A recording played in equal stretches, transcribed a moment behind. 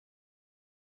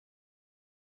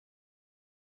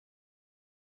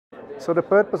So the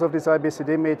purpose of this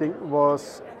IBCD meeting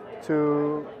was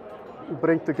to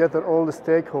bring together all the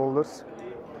stakeholders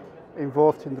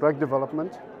involved in drug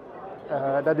development.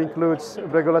 That includes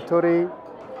regulatory,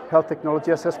 health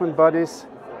technology assessment bodies,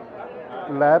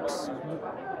 labs,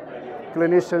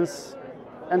 clinicians,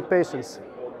 and patients.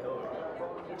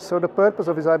 So the purpose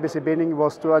of this IBCD meeting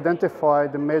was to identify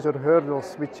the major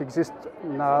hurdles which exist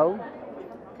now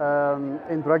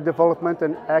in drug development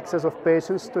and access of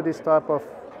patients to this type of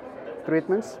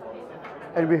treatments.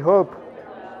 And we hope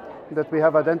that we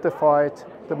have identified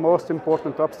the most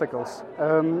important obstacles.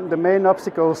 The main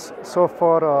obstacles so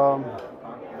far are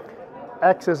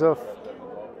access of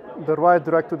the right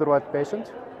drug to the right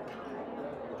patient.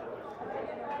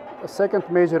 A second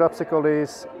major obstacle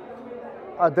is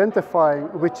identifying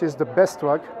which is the best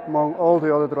drug among all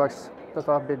the other drugs that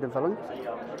have been developed.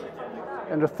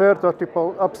 And the third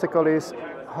obstacle is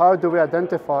how do we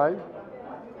identify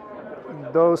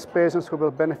those patients who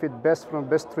will benefit best from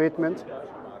best treatment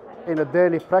in a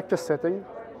daily practice setting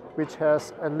which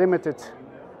has a limited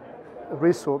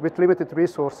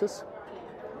resources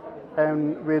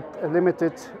and with a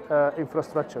limited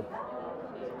infrastructure.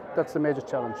 That's the major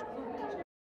challenge.